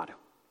God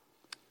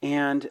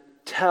and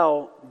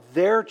tell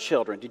their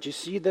children. Did you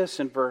see this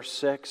in verse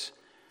 6?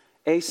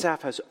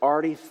 Asaph has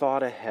already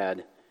thought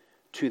ahead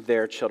to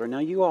their children. Now,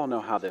 you all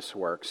know how this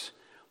works.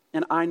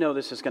 And I know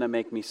this is going to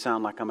make me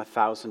sound like I'm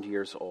 1,000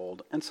 years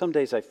old. And some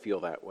days I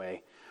feel that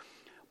way.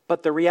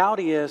 But the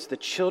reality is, the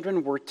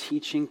children we're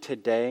teaching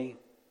today,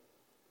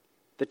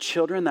 the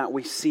children that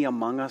we see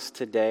among us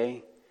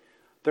today,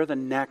 they're the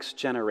next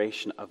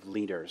generation of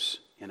leaders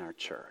in our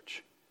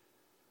church.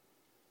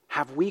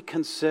 Have we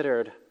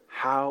considered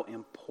how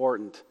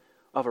important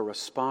of a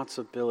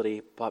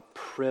responsibility but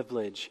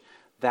privilege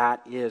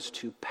that is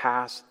to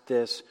pass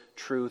this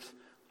truth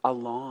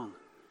along?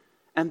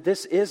 And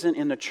this isn't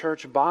in the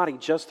church body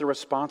just the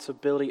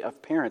responsibility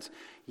of parents.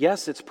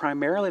 Yes, it's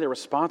primarily the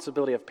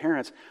responsibility of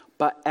parents,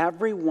 but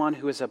everyone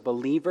who is a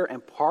believer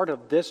and part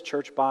of this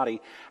church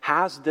body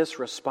has this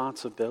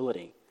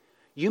responsibility.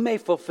 You may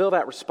fulfill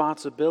that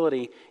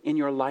responsibility in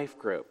your life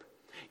group.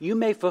 You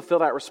may fulfill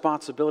that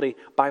responsibility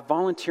by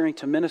volunteering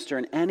to minister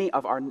in any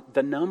of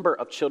the number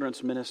of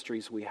children's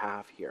ministries we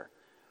have here.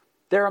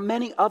 There are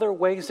many other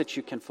ways that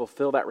you can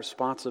fulfill that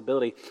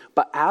responsibility,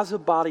 but as a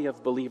body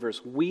of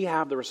believers, we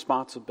have the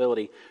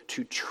responsibility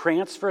to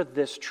transfer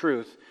this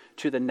truth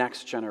to the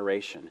next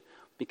generation,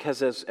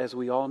 because as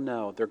we all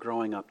know, they're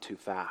growing up too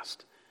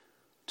fast.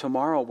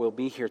 Tomorrow will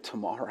be here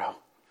tomorrow,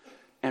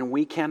 and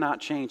we cannot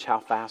change how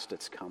fast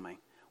it's coming.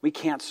 We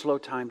can't slow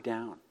time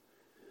down.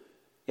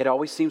 It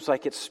always seems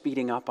like it's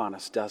speeding up on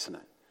us, doesn't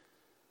it?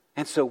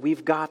 And so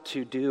we've got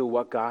to do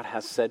what God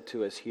has said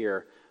to us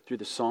here through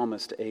the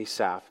psalmist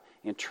Asaph,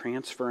 and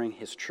transferring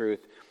his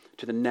truth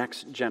to the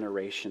next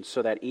generation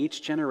so that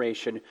each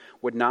generation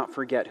would not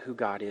forget who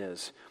God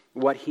is,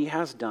 what He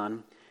has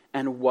done,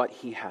 and what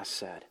He has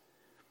said.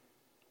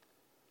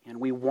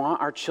 And we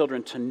want our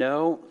children to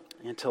know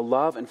and to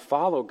love and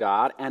follow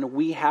God, and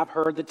we have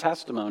heard the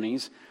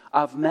testimonies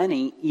of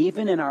many,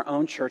 even in our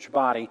own church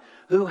body,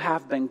 who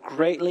have been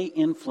greatly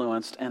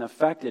influenced and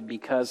affected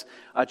because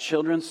a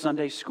children's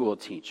Sunday school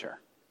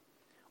teacher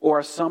or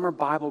a summer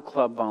Bible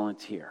club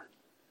volunteer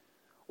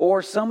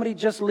or somebody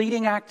just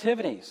leading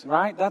activities,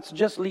 right? That's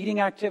just leading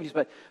activities.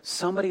 But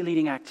somebody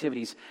leading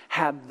activities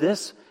had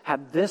this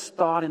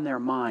thought in their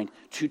mind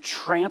to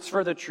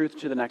transfer the truth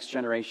to the next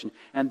generation.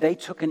 And they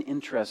took an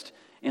interest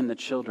in the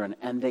children,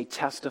 and they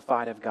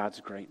testified of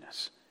God's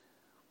greatness.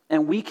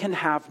 And we can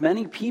have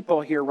many people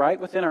here right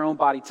within our own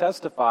body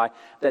testify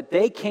that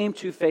they came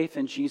to faith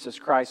in Jesus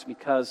Christ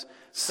because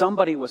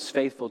somebody was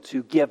faithful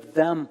to give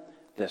them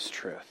this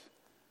truth.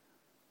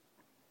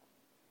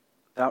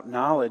 Without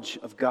knowledge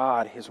of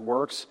God, His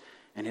works,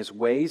 and His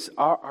ways,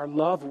 our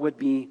love would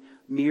be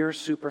mere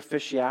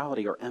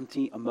superficiality or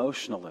empty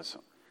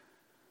emotionalism.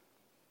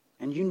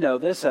 And you know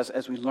this,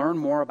 as we learn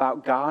more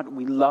about God,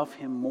 we love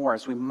Him more.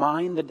 As we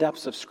mine the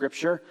depths of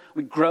Scripture,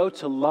 we grow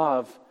to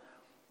love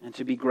and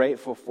to be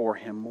grateful for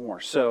Him more.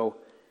 So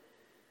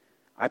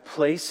I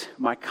place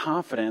my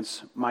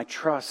confidence, my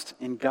trust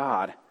in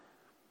God.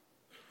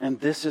 And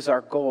this is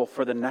our goal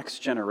for the next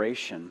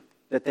generation,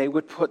 that they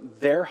would put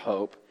their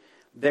hope,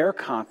 their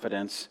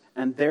confidence,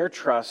 and their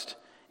trust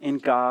in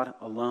God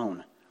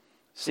alone.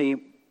 See,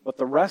 what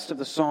the rest of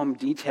the psalm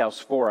details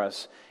for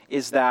us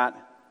is that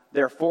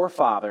their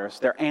forefathers,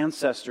 their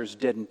ancestors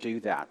didn't do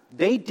that.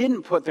 They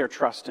didn't put their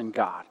trust in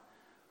God.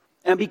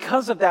 And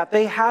because of that,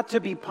 they had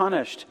to be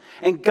punished.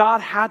 And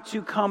God had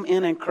to come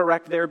in and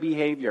correct their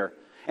behavior.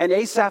 And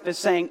Asaph is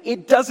saying,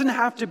 it doesn't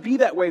have to be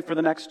that way for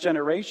the next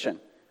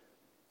generation.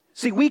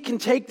 See, we can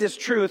take this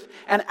truth,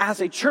 and as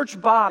a church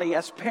body,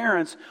 as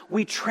parents,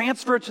 we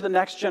transfer it to the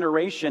next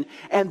generation,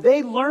 and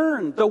they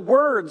learn the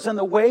words and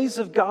the ways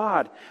of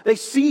God. They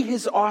see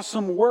His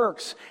awesome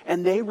works,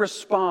 and they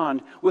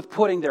respond with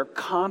putting their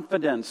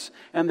confidence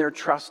and their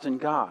trust in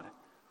God.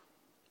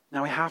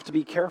 Now, we have to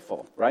be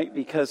careful, right?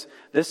 Because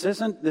this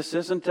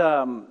isn't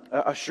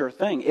a sure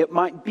thing. It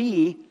might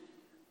be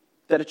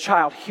that a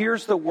child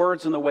hears the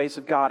words and the ways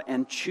of God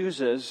and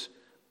chooses,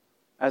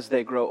 as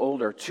they grow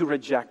older, to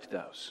reject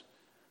those.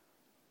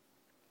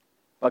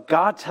 But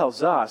God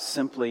tells us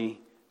simply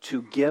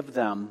to give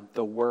them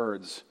the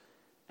words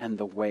and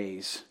the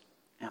ways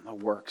and the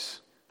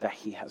works that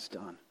He has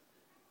done.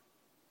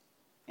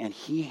 And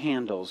He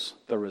handles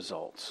the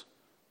results.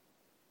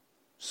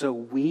 So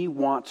we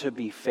want to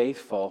be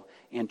faithful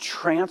in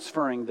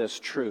transferring this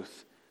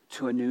truth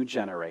to a new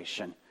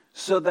generation,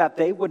 so that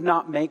they would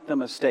not make the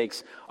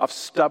mistakes of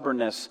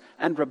stubbornness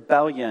and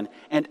rebellion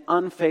and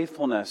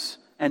unfaithfulness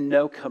and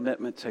no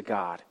commitment to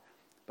God,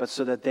 but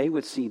so that they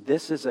would see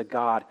this is a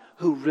God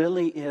who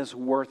really is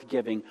worth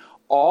giving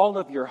all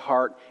of your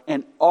heart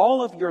and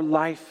all of your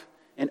life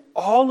and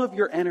all of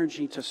your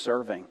energy to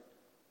serving.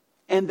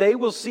 And they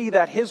will see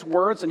that His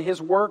words and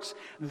His works,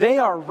 they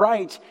are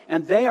right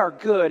and they are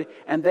good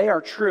and they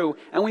are true.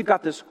 And we've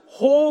got this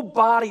whole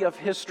body of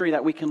history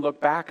that we can look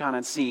back on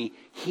and see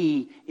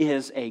He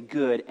is a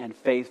good and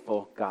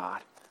faithful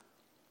God.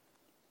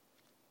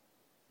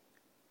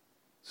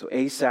 So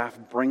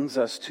Asaph brings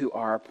us to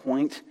our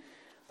point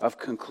of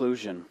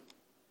conclusion,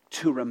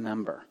 to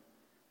remember.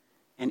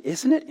 And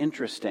isn't it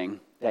interesting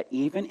that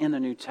even in the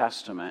New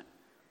Testament,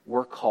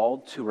 we're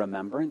called to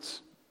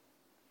remembrance?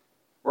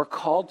 We're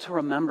called to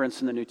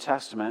remembrance in the New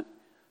Testament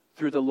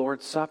through the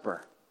Lord's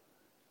Supper.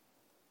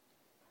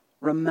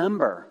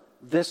 Remember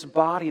this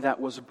body that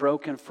was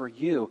broken for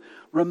you.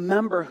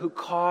 Remember who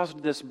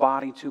caused this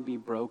body to be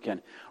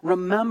broken.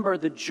 Remember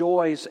the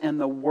joys and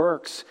the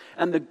works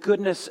and the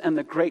goodness and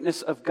the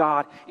greatness of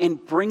God in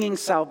bringing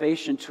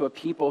salvation to a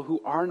people who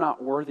are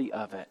not worthy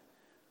of it.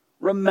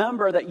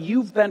 Remember that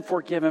you've been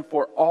forgiven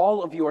for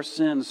all of your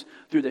sins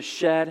through the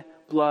shed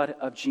blood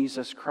of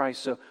Jesus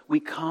Christ. So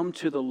we come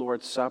to the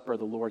Lord's Supper,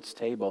 the Lord's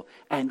table,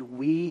 and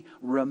we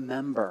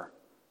remember.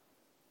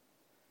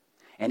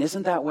 And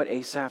isn't that what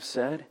Asaph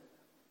said?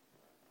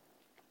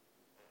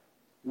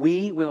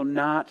 We will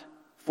not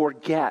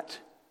forget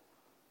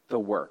the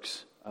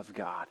works of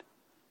God.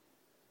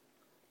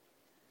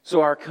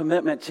 So our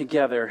commitment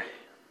together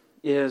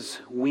is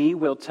we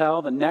will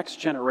tell the next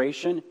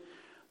generation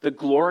the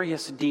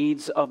glorious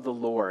deeds of the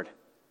Lord,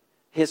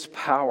 His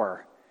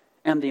power,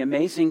 and the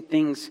amazing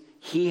things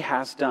He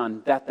has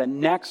done, that the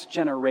next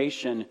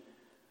generation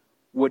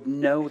would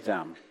know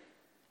them,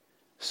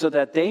 so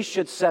that they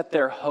should set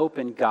their hope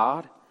in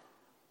God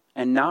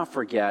and not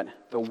forget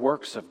the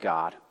works of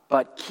God,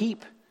 but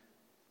keep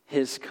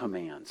His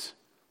commands.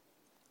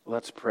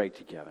 Let's pray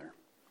together.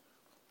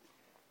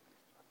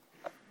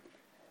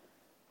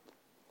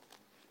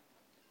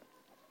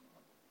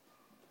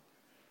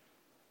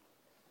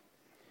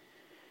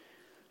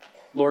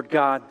 Lord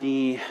God,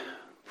 the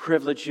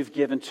privilege you've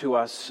given to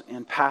us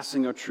in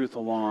passing your truth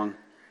along,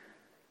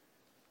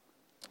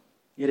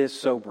 it is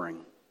sobering.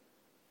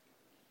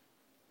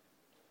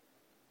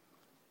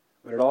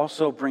 But it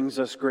also brings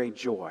us great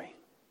joy.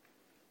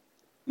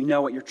 We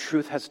know what your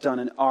truth has done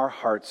in our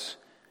hearts,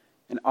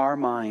 in our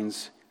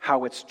minds,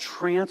 how it's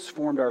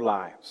transformed our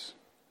lives.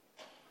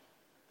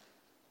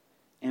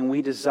 And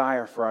we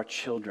desire for our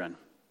children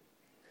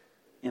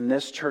in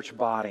this church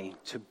body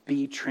to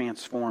be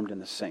transformed in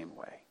the same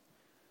way.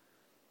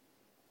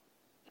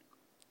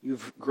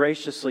 You've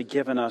graciously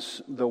given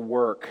us the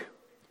work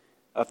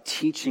of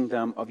teaching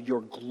them of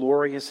your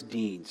glorious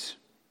deeds,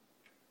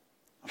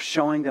 of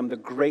showing them the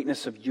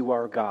greatness of you,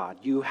 our God.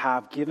 You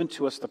have given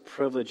to us the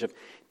privilege of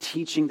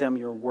teaching them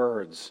your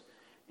words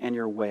and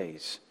your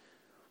ways.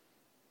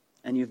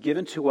 And you've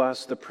given to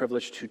us the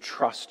privilege to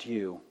trust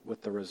you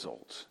with the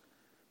results.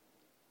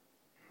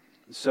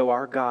 And so,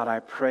 our God,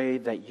 I pray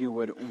that you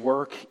would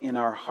work in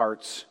our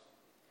hearts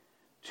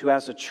to,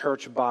 as a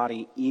church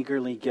body,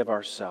 eagerly give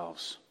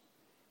ourselves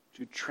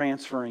to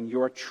transferring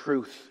your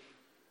truth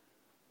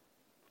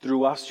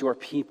through us, your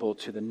people,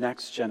 to the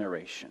next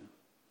generation,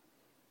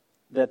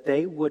 that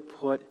they would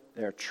put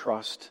their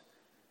trust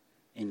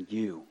in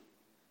you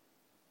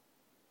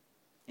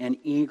and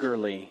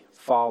eagerly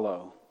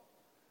follow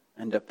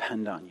and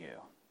depend on you.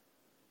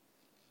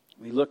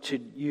 We look to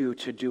you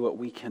to do what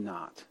we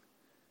cannot.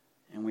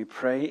 And we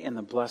pray in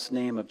the blessed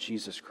name of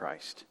Jesus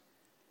Christ.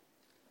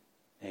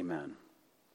 Amen.